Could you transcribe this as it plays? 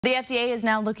The FDA is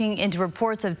now looking into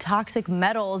reports of toxic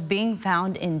metals being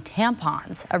found in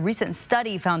tampons. A recent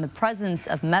study found the presence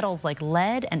of metals like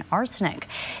lead and arsenic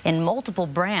in multiple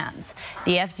brands.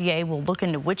 The FDA will look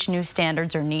into which new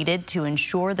standards are needed to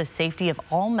ensure the safety of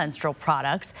all menstrual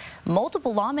products.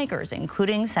 Multiple lawmakers,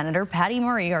 including Senator Patty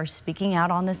Murray, are speaking out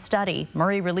on this study.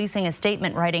 Murray releasing a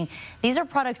statement writing, "These are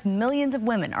products millions of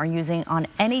women are using on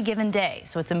any given day,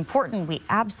 so it's important we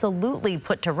absolutely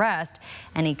put to rest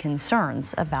any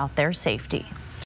concerns about their safety."